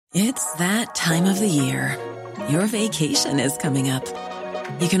It's that time of the year. Your vacation is coming up.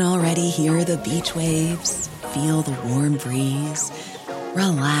 You can already hear the beach waves, feel the warm breeze,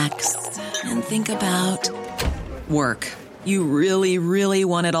 relax, and think about work. You really, really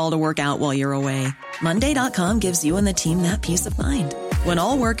want it all to work out while you're away. Monday.com gives you and the team that peace of mind. When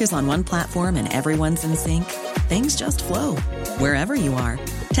all work is on one platform and everyone's in sync, things just flow. Wherever you are,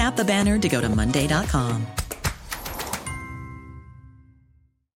 tap the banner to go to Monday.com.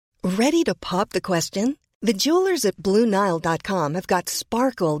 Ready to pop the question? The jewelers at BlueNile.com have got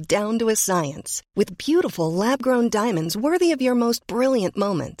sparkle down to a science with beautiful lab-grown diamonds worthy of your most brilliant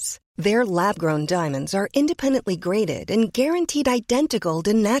moments. Their lab-grown diamonds are independently graded and guaranteed identical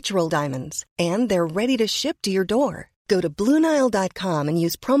to natural diamonds, and they're ready to ship to your door. Go to BlueNile.com and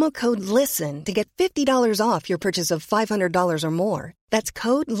use promo code LISTEN to get $50 off your purchase of $500 or more. That's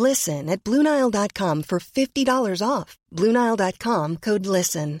code LISTEN at BlueNile.com for $50 off. BlueNile.com, code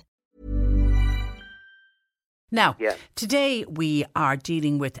LISTEN. Now, today we are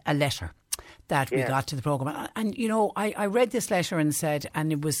dealing with a letter that we got to the programme. And, you know, I read this letter and said,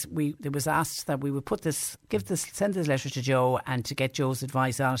 and it was asked that we would send this letter to Joe and to get Joe's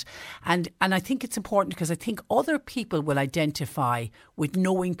advice on it. And I think it's important because I think other people will identify with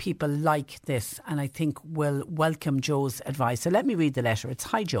knowing people like this, and I think will welcome Joe's advice. So let me read the letter. It's: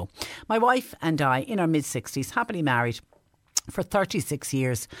 Hi Joe, my wife and I, in our mid-60s, happily married for 36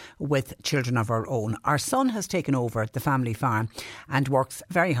 years with children of our own. Our son has taken over the family farm and works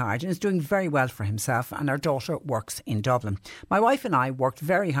very hard and is doing very well for himself, and our daughter works in Dublin. My wife and I worked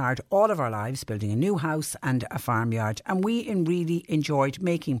very hard all of our lives building a new house and a farmyard, and we really enjoyed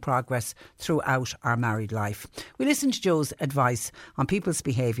making progress throughout our married life. We listened to Joe's advice on people's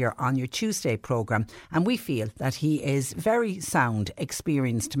behaviour on your Tuesday programme, and we feel that he is very sound,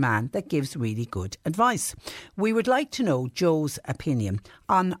 experienced man that gives really good advice. We would like to know Joe's opinion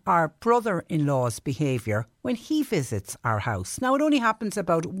on our brother-in-law's behaviour when he visits our house. Now, it only happens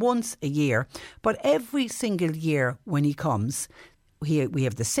about once a year, but every single year when he comes, we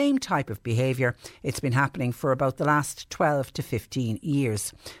have the same type of behaviour. It's been happening for about the last 12 to 15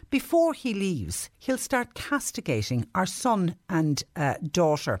 years. Before he leaves, he'll start castigating our son and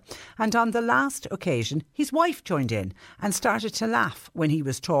daughter. And on the last occasion, his wife joined in and started to laugh when he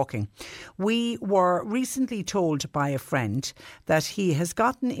was talking. We were recently told by a friend that he has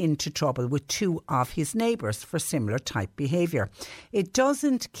gotten into trouble with two of his neighbours for similar type behaviour. It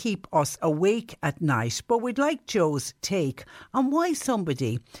doesn't keep us awake at night, but we'd like Joe's take on why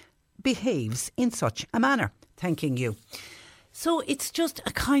somebody behaves in such a manner. Thanking you. So it's just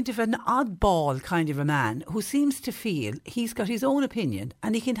a kind of an oddball kind of a man who seems to feel he's got his own opinion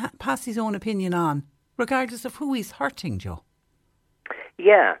and he can pass his own opinion on regardless of who he's hurting, Joe.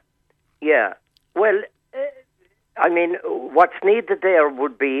 Yeah. Well, I mean, what's needed there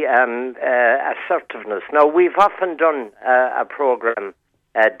would be assertiveness. Now, we've often done a programme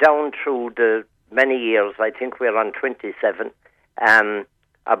down through the many years, I think we're on 27,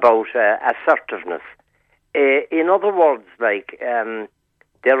 about assertiveness. In other words, there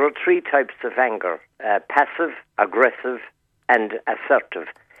are three types of anger: passive, aggressive, and assertive.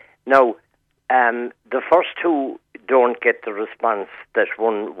 Now, the first two don't get the response that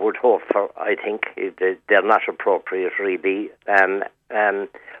one would hope for, I think. They're not appropriate, really.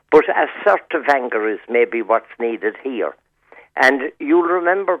 But assertive anger is maybe what's needed here. And you'll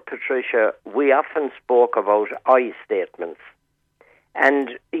remember, Patricia, we often spoke about I statements.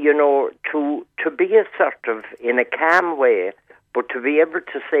 And, you know, to be assertive in a calm way, but to be able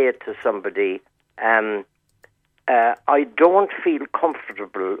to say it to somebody, I don't feel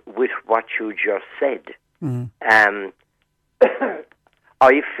comfortable with what you just said. Mm.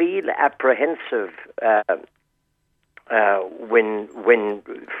 I feel apprehensive when,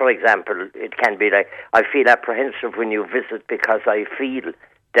 for example, it can be like, I feel apprehensive when you visit because I feel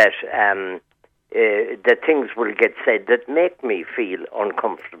that that things will get said that make me feel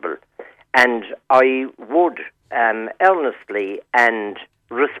uncomfortable. And I would earnestly and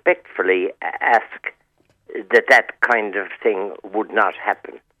respectfully ask that kind of thing would not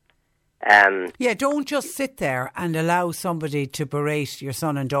happen. Don't just sit there and allow somebody to berate your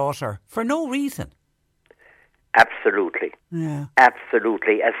son and daughter for no reason. Absolutely. Yeah.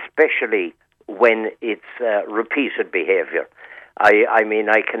 Absolutely, especially when it's repeated behaviour. I mean,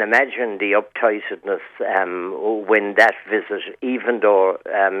 I can imagine the uptightedness when that visit, even though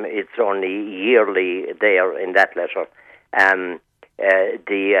it's only yearly there in that letter,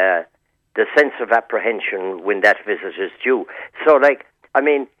 the sense of apprehension when that visit is due. So,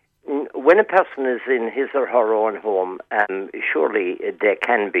 when a person is in his or her own home, surely they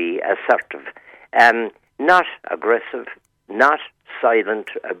can be assertive. Not aggressive, not silent,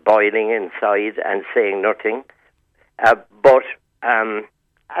 boiling inside and saying nothing, but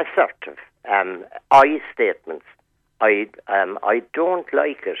assertive. I statements. I don't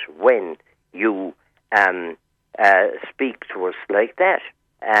like it when you speak to us like that.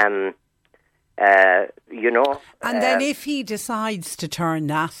 And then if he decides to turn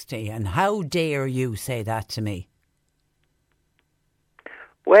nasty, and how dare you say that to me?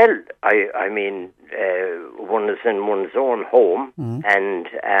 Well, I mean, one is in one's own home, and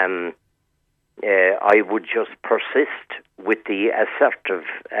I would just persist with the assertive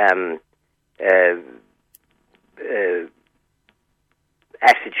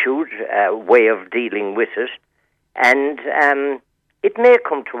attitude, way of dealing with it, and it may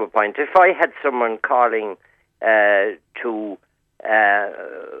come to a point. If I had someone calling to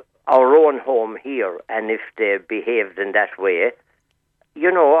our own home here, and if they behaved in that way,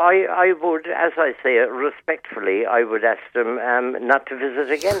 I would, as I say, respectfully, I would ask them not to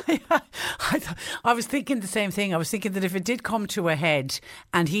visit again. I was thinking the same thing. I was thinking that if it did come to a head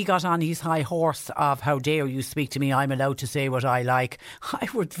and he got on his high horse of how dare you speak to me, I'm allowed to say what I like, I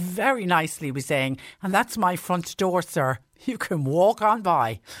would very nicely be saying, and that's my front door, sir. You can walk on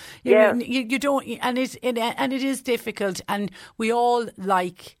by. You don't, and it is difficult, and we all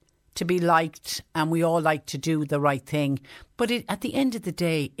like to be liked, and we all like to do the right thing. But at the end of the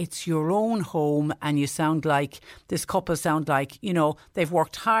day, it's your own home, and this couple sound like, they've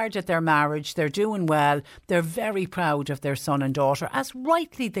worked hard at their marriage, they're doing well, they're very proud of their son and daughter, as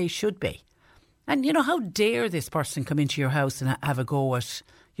rightly they should be. And, how dare this person come into your house and have a go at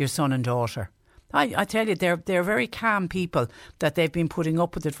your son and daughter? I tell you, they're very calm people, that they've been putting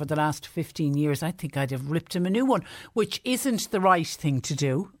up with it for the last 15 years. I think I'd have ripped him a new one, which isn't the right thing to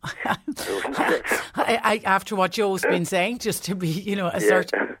do. After what Joe's been saying, just to be,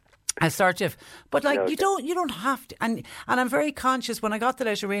 assertive. But you don't have to. And I'm very conscious, when I got the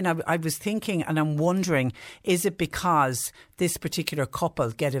letter in, I was thinking, and I'm wondering, is it because this particular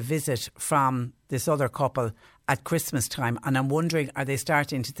couple get a visit from this other couple at Christmas time? And I'm wondering, are they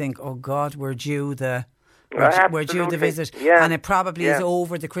starting to think, oh God, we're due the visit, and it probably is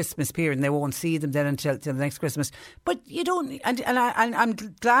over the Christmas period, and they won't see them then until the next Christmas. But you don't, and I'm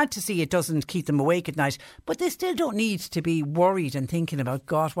glad to see it doesn't keep them awake at night. But they still don't need to be worried and thinking about,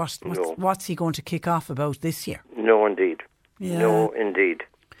 God, what's he going to kick off about this year? No, indeed. Yeah. No, indeed.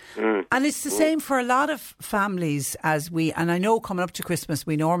 And it's the same for a lot of families, and I know coming up to Christmas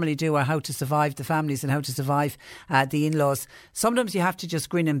we normally do a how to survive the families and how to survive the in-laws. Sometimes you have to just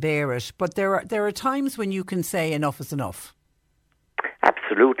grin and bear it, but there are times when you can say enough is enough.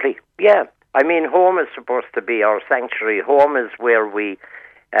 Absolutely, yeah. I mean, home is supposed to be our sanctuary. Home is where we,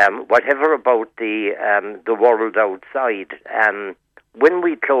 whatever about the world outside, when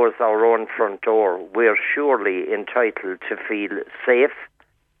we close our own front door, we're surely entitled to feel safe,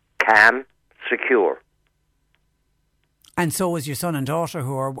 calm, secure. And so is your son and daughter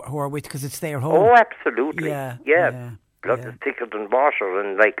who are with, because it's their home. Oh, absolutely. Yeah. Blood is thicker than water,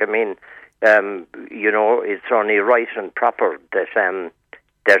 and it's only right and proper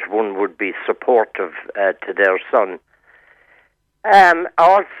that one would be supportive to their son.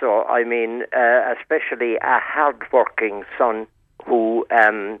 Also, I mean, especially a hard-working son who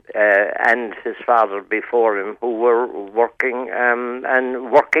and his father before him, who were working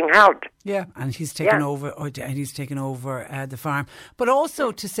and working hard. Yeah, and he's taken over. And he's taken over the farm. But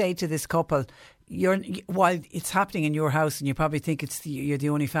also to say to this couple, while it's happening in your house, and you probably think you're the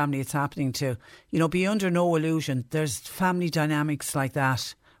only family it's happening to, be under no illusion. There's family dynamics like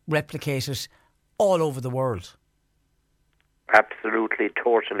that replicated all over the world. Absolutely,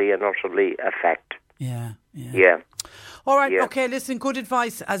 totally, and utterly a fact. Yeah. All right, okay, listen, good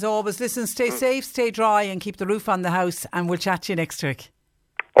advice as always. Listen, stay safe, stay dry, and keep the roof on the house, and we'll chat to you next week.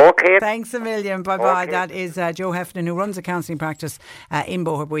 Okay. Thanks a million. Bye-bye. Okay. That is Joe Heffernan, who runs a counselling practice in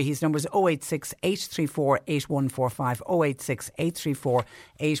Boherbue. His number is 086 834 8145. 086 834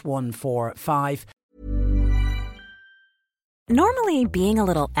 8145. Normally, being a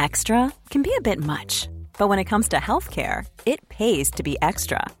little extra can be a bit much. But when it comes to healthcare, it pays to be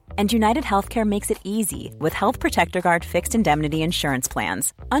extra. And United Healthcare makes it easy with Health Protector Guard fixed indemnity insurance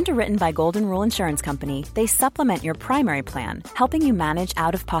plans. Underwritten by Golden Rule Insurance Company, they supplement your primary plan, helping you manage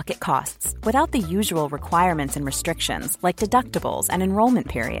out-of-pocket costs without the usual requirements and restrictions like deductibles and enrollment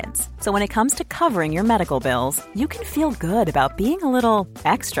periods. So when it comes to covering your medical bills, you can feel good about being a little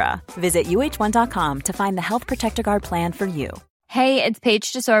extra. Visit UH1.com to find the Health Protector Guard plan for you. Hey, it's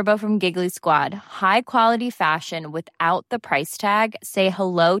Paige DeSorbo from Giggly Squad. High quality fashion without the price tag. Say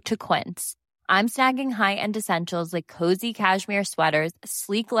hello to Quince. I'm snagging high-end essentials like cozy cashmere sweaters,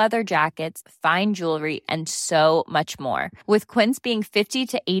 sleek leather jackets, fine jewelry, and so much more. With Quince being 50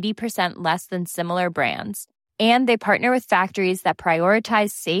 to 80% less than similar brands. And they partner with factories that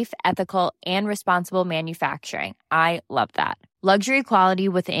prioritize safe, ethical, and responsible manufacturing. I love that. Luxury quality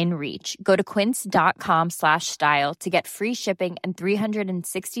within reach. Go to quince.com/style to get free shipping and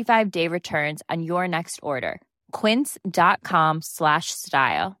 365-day returns on your next order.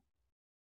 Quince.com/style.